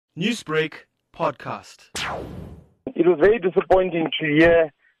Newsbreak Podcast. It was very disappointing to hear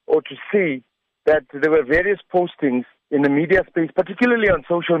or to see that there were various postings in the media space, particularly on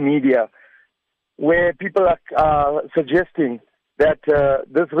social media, where people are suggesting that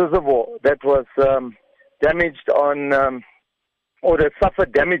this reservoir that was damaged on, or that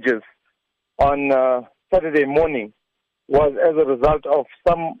suffered damages on Saturday morning was as a result of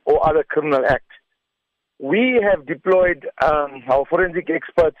some or other criminal act. We have deployed our forensic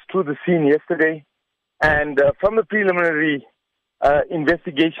experts to the scene yesterday, and from the preliminary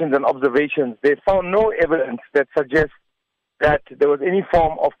investigations and observations, they found no evidence that suggests that there was any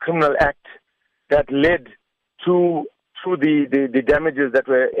form of criminal act that led to the damages that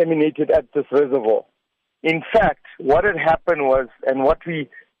were emanated at this reservoir. In fact, what had happened was, and what we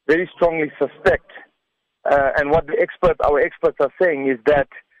very strongly suspect, and what our experts are saying, is that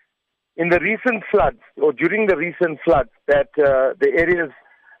in the recent floods, or during the recent floods that the areas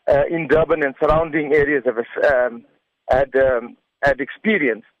in Durban and surrounding areas have had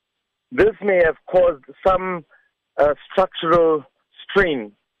experienced, this may have caused some structural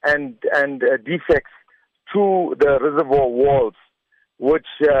strain and defects to the reservoir walls, which,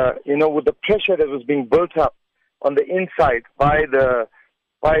 with the pressure that was being built up on the inside by the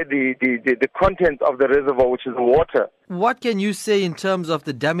content of the reservoir, which is the water. What can you say in terms of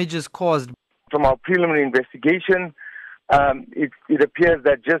the damages caused? From our preliminary investigation, it appears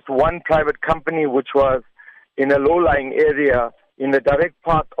that just one private company, which was in a low-lying area in the direct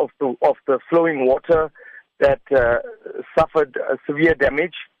path of the flowing water, that suffered severe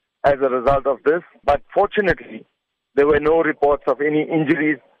damage as a result of this. But fortunately, there were no reports of any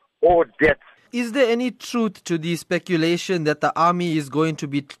injuries or deaths. Is there any truth to the speculation that the army is going to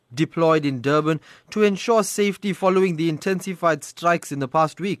be deployed in Durban to ensure safety following the intensified strikes in the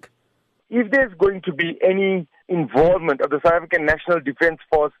past week? If there's going to be any involvement of the South African National Defence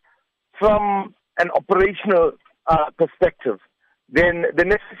Force from an operational perspective, then the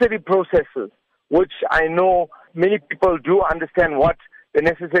necessary processes, which I know many people do understand what the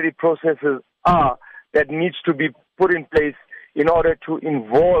necessary processes are that needs to be put in place in order to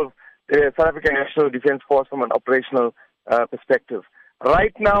involve the South African National Defence Force from an operational perspective.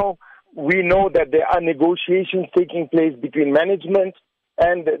 Right now, we know that there are negotiations taking place between management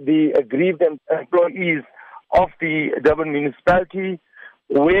and the aggrieved employees of the Durban municipality,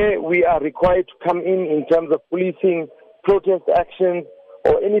 where we are required to come in terms of policing protest actions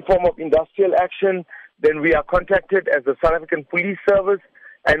or any form of industrial action. Then we are contacted as the South African Police Service,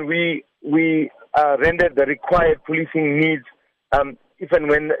 and we render the required policing needs if and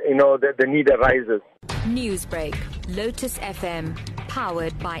when the need arises. Newsbreak, Lotus FM,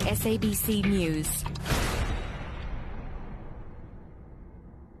 powered by SABC News.